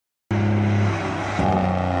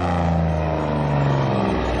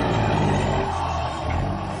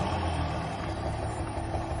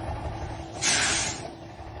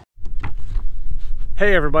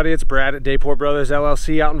Hey everybody, it's Brad at Dayport Brothers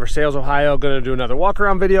LLC out in Versailles, Ohio. Going to do another walk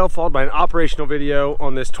around video followed by an operational video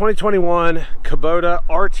on this 2021 Kubota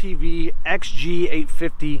RTV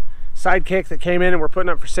XG850 sidekick that came in and we're putting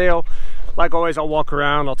up for sale. Like always, I'll walk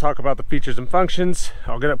around, I'll talk about the features and functions,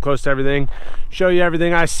 I'll get up close to everything, show you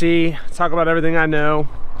everything I see, talk about everything I know.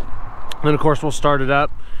 Then of course we'll start it up,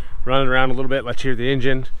 run it around a little bit, let you hear the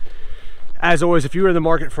engine. As always, if you are in the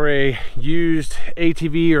market for a used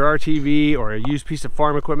ATV or RTV or a used piece of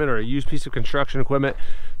farm equipment or a used piece of construction equipment,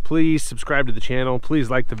 please subscribe to the channel. Please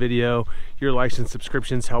like the video. Your likes and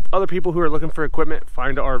subscriptions help other people who are looking for equipment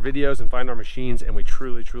find our videos and find our machines, and we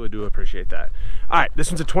truly, truly do appreciate that. All right, this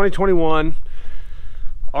one's a 2021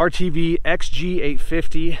 RTV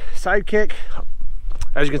XG850 sidekick.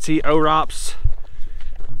 As you can see, OROPS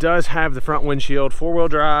does have the front windshield, four-wheel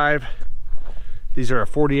drive. These are a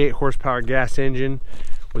 48 horsepower gas engine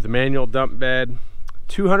with a manual dump bed,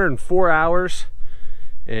 204 hours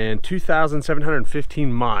and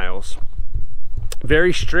 2,715 miles.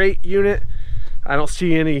 Very straight unit. I don't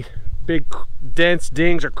see any big dents,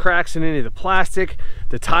 dings, or cracks in any of the plastic.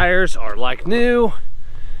 The tires are like new.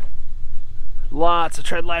 Lots of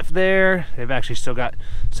tread life there. They've actually still got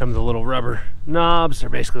some of the little rubber knobs. They're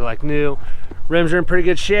basically like new. Rims are in pretty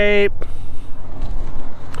good shape.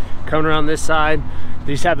 Coming around this side,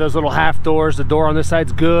 these have those little half doors. The door on this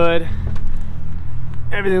side's good.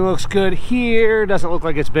 Everything looks good here. Doesn't look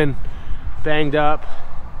like it's been banged up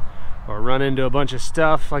or run into a bunch of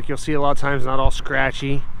stuff like you'll see a lot of times. Not all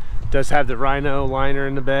scratchy. Does have the Rhino liner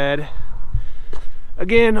in the bed.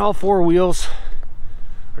 Again, all four wheels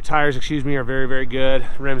or tires, excuse me, are very, very good.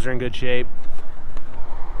 Rims are in good shape.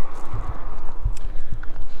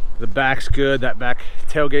 The back's good. That back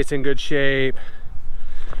tailgate's in good shape.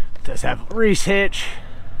 Does have a Reese hitch.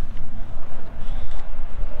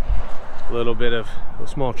 A little bit of a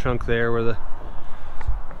small chunk there where the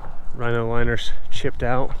Rhino liner's chipped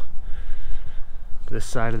out. This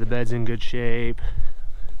side of the bed's in good shape.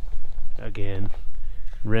 Again,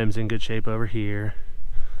 rim's in good shape over here.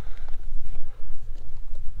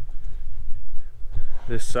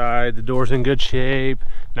 This side, the door's in good shape.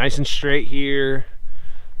 Nice and straight here.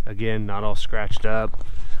 Again, not all scratched up.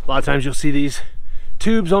 A lot of times you'll see these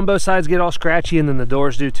tubes on both sides get all scratchy, and then the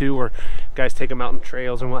doors do too, where guys take them out in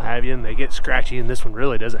trails and what have you, and they get scratchy, and this one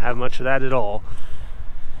really doesn't have much of that at all.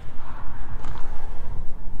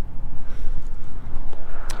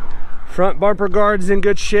 Front bumper guard is in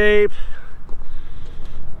good shape.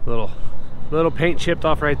 Little paint chipped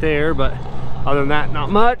off right there, but other than that, not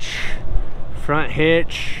much. Front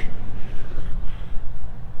hitch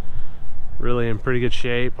really in pretty good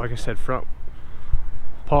shape. Like I said, front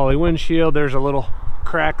poly windshield. There's a little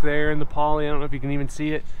crack there in the poly. I don't know if you can even see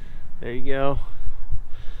it. There you go.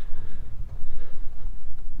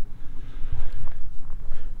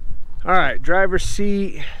 All right, driver's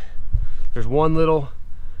seat. There's one little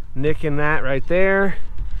nick in that right there.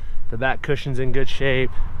 The back cushion's in good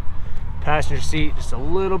shape. Passenger seat, just a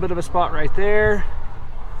little bit of a spot right there.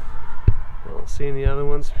 I don't see any other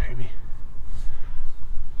ones. Maybe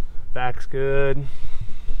back's good.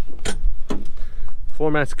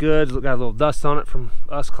 Floor mat's good. Got a little dust on it from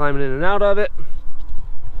us climbing in and out of it.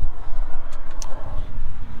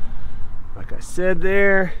 Like I said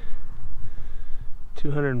there,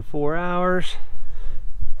 204 hours.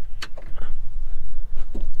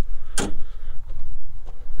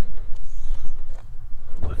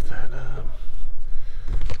 Lift that up.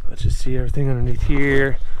 Let's just see everything underneath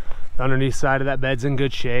here. The underneath side of that bed's in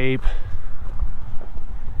good shape.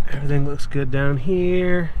 Everything looks good down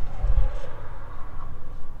here.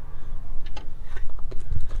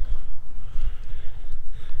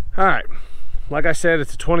 All right, like I said,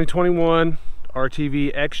 it's a 2021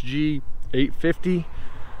 RTV XG850.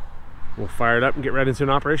 We'll fire it up and get right into an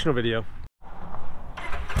operational video.